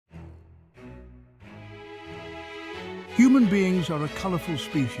Human beings are a colourful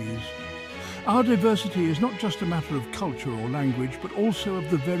species. Our diversity is not just a matter of culture or language, but also of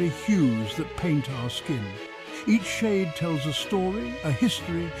the very hues that paint our skin. Each shade tells a story, a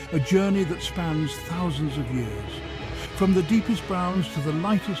history, a journey that spans thousands of years. From the deepest browns to the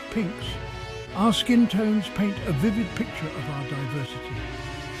lightest pinks, our skin tones paint a vivid picture of our diversity.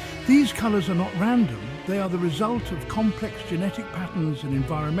 These colours are not random, they are the result of complex genetic patterns and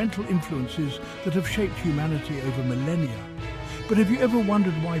environmental influences that have shaped humanity over millennia. But have you ever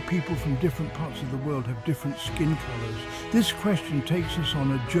wondered why people from different parts of the world have different skin colours? This question takes us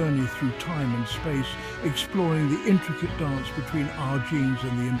on a journey through time and space, exploring the intricate dance between our genes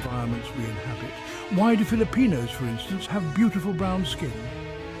and the environments we inhabit. Why do Filipinos, for instance, have beautiful brown skin?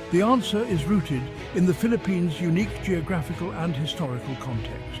 The answer is rooted in the Philippines' unique geographical and historical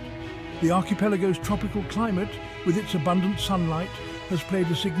context. The archipelago's tropical climate, with its abundant sunlight, has played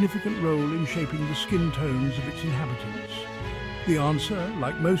a significant role in shaping the skin tones of its inhabitants. The answer,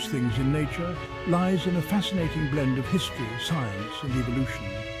 like most things in nature, lies in a fascinating blend of history, science and evolution.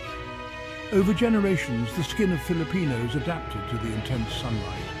 Over generations, the skin of Filipinos adapted to the intense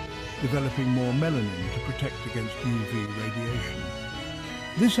sunlight, developing more melanin to protect against UV radiation.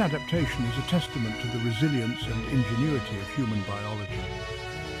 This adaptation is a testament to the resilience and ingenuity of human biology.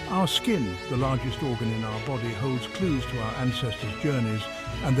 Our skin, the largest organ in our body, holds clues to our ancestors' journeys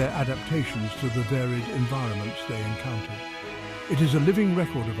and their adaptations to the varied environments they encountered. It is a living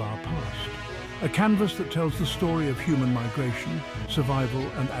record of our past, a canvas that tells the story of human migration, survival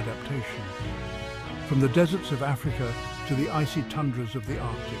and adaptation. From the deserts of Africa to the icy tundras of the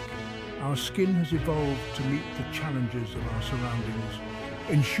Arctic, our skin has evolved to meet the challenges of our surroundings,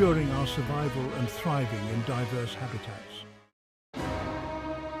 ensuring our survival and thriving in diverse habitats.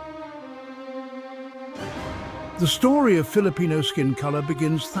 The story of Filipino skin color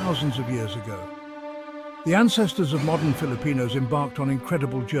begins thousands of years ago. The ancestors of modern Filipinos embarked on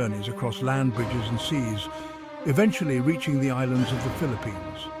incredible journeys across land bridges and seas, eventually reaching the islands of the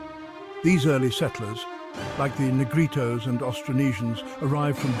Philippines. These early settlers, like the Negritos and Austronesians,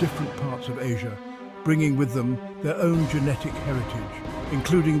 arrived from different parts of Asia, bringing with them their own genetic heritage,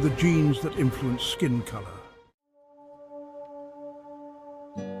 including the genes that influence skin color.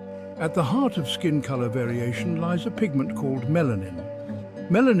 At the heart of skin color variation lies a pigment called melanin.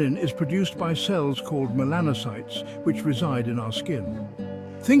 Melanin is produced by cells called melanocytes, which reside in our skin.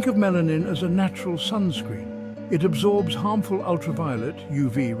 Think of melanin as a natural sunscreen. It absorbs harmful ultraviolet,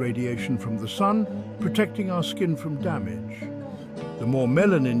 UV radiation from the sun, protecting our skin from damage. The more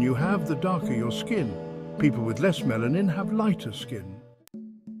melanin you have, the darker your skin. People with less melanin have lighter skin.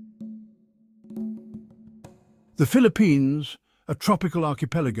 The Philippines, a tropical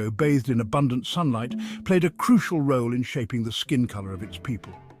archipelago bathed in abundant sunlight, played a crucial role in shaping the skin color of its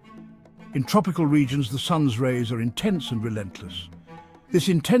people. In tropical regions, the sun's rays are intense and relentless. This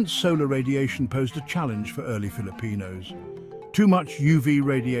intense solar radiation posed a challenge for early Filipinos. Too much UV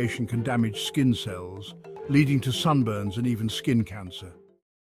radiation can damage skin cells, leading to sunburns and even skin cancer.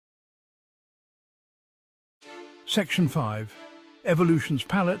 Section 5. Evolution's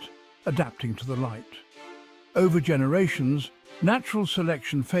palette, adapting to the light. Over generations, natural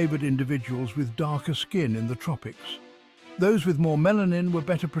selection favored individuals with darker skin in the tropics. Those with more melanin were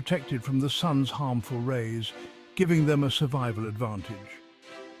better protected from the sun's harmful rays, giving them a survival advantage.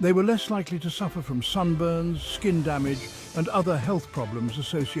 They were less likely to suffer from sunburns, skin damage, and other health problems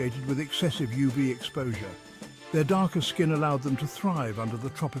associated with excessive UV exposure. Their darker skin allowed them to thrive under the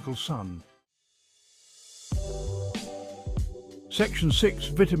tropical sun. Section 6.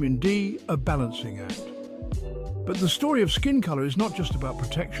 Vitamin D, a balancing act. But the story of skin color is not just about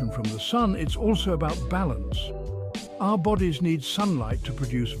protection from the sun, it's also about balance. Our bodies need sunlight to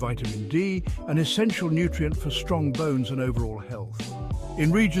produce vitamin D, an essential nutrient for strong bones and overall health.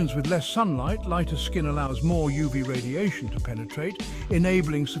 In regions with less sunlight, lighter skin allows more UV radiation to penetrate,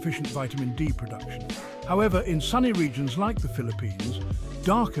 enabling sufficient vitamin D production. However, in sunny regions like the Philippines,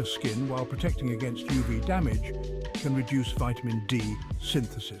 darker skin, while protecting against UV damage, can reduce vitamin D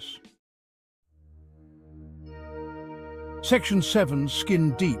synthesis. Section 7. Skin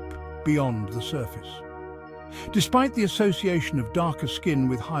deep, beyond the surface. Despite the association of darker skin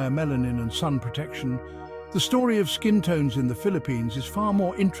with higher melanin and sun protection, the story of skin tones in the Philippines is far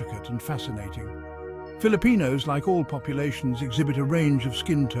more intricate and fascinating. Filipinos, like all populations, exhibit a range of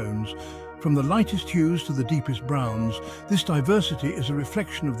skin tones. From the lightest hues to the deepest browns, this diversity is a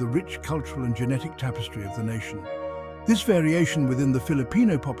reflection of the rich cultural and genetic tapestry of the nation. This variation within the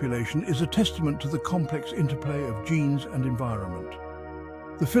Filipino population is a testament to the complex interplay of genes and environment.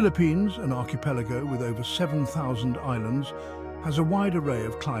 The Philippines, an archipelago with over 7,000 islands, has a wide array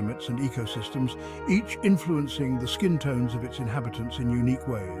of climates and ecosystems, each influencing the skin tones of its inhabitants in unique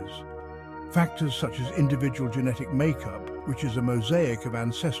ways. Factors such as individual genetic makeup, which is a mosaic of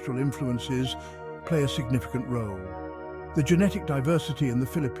ancestral influences, play a significant role. The genetic diversity in the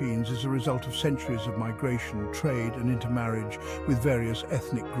Philippines is a result of centuries of migration, trade and intermarriage with various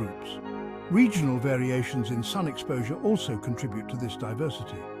ethnic groups. Regional variations in sun exposure also contribute to this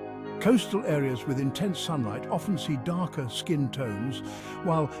diversity. Coastal areas with intense sunlight often see darker skin tones,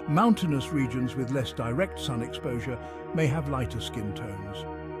 while mountainous regions with less direct sun exposure may have lighter skin tones.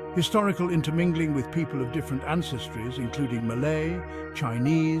 Historical intermingling with people of different ancestries, including Malay,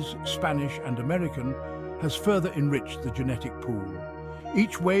 Chinese, Spanish and American, has further enriched the genetic pool.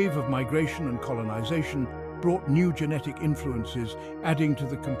 Each wave of migration and colonization brought new genetic influences, adding to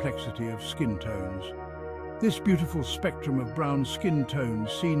the complexity of skin tones. This beautiful spectrum of brown skin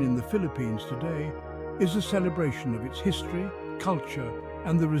tones seen in the Philippines today is a celebration of its history, culture,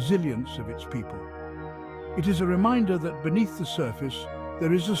 and the resilience of its people. It is a reminder that beneath the surface,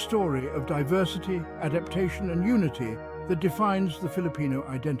 there is a story of diversity, adaptation, and unity that defines the Filipino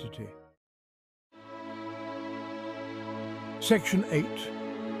identity. Section 8.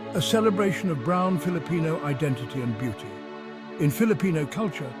 A celebration of brown Filipino identity and beauty. In Filipino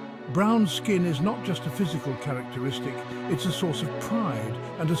culture, brown skin is not just a physical characteristic, it's a source of pride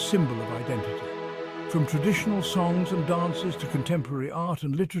and a symbol of identity. From traditional songs and dances to contemporary art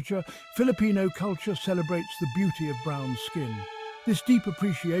and literature, Filipino culture celebrates the beauty of brown skin. This deep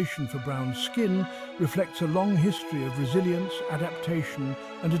appreciation for brown skin reflects a long history of resilience, adaptation,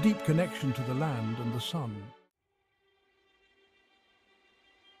 and a deep connection to the land and the sun.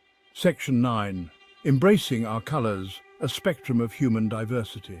 Section 9. Embracing our colors, a spectrum of human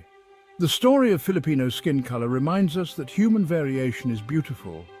diversity. The story of Filipino skin color reminds us that human variation is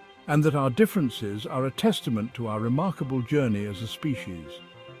beautiful and that our differences are a testament to our remarkable journey as a species.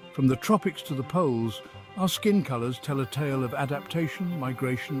 From the tropics to the poles, our skin colors tell a tale of adaptation,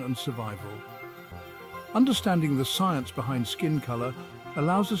 migration, and survival. Understanding the science behind skin color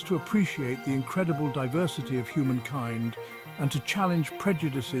allows us to appreciate the incredible diversity of humankind and to challenge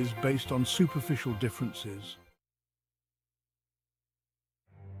prejudices based on superficial differences.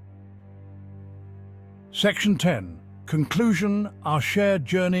 Section 10. Conclusion: Our shared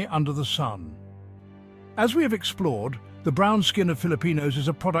journey under the sun. As we have explored, the brown skin of Filipinos is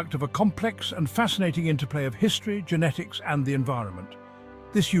a product of a complex and fascinating interplay of history, genetics, and the environment.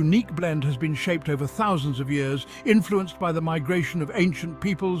 This unique blend has been shaped over thousands of years, influenced by the migration of ancient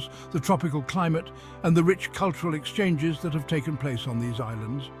peoples, the tropical climate, and the rich cultural exchanges that have taken place on these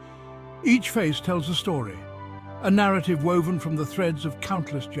islands. Each face tells a story, a narrative woven from the threads of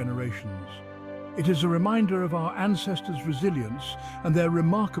countless generations. It is a reminder of our ancestors' resilience and their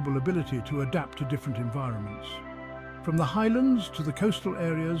remarkable ability to adapt to different environments. From the highlands to the coastal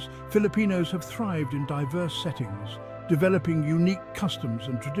areas, Filipinos have thrived in diverse settings, developing unique customs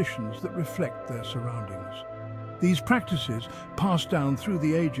and traditions that reflect their surroundings. These practices, passed down through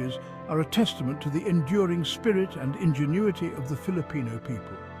the ages, are a testament to the enduring spirit and ingenuity of the Filipino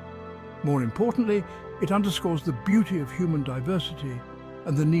people. More importantly, it underscores the beauty of human diversity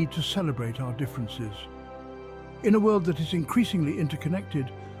and the need to celebrate our differences. In a world that is increasingly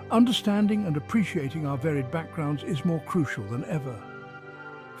interconnected, understanding and appreciating our varied backgrounds is more crucial than ever.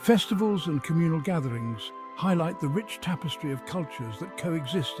 Festivals and communal gatherings highlight the rich tapestry of cultures that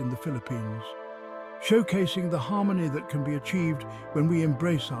coexist in the Philippines, showcasing the harmony that can be achieved when we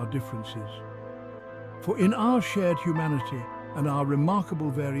embrace our differences. For in our shared humanity and our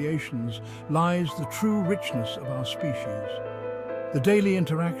remarkable variations lies the true richness of our species. The daily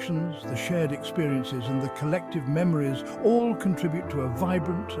interactions, the shared experiences, and the collective memories all contribute to a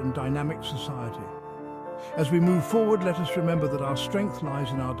vibrant and dynamic society. As we move forward, let us remember that our strength lies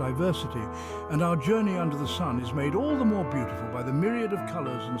in our diversity, and our journey under the sun is made all the more beautiful by the myriad of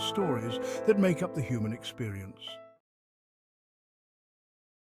colors and stories that make up the human experience.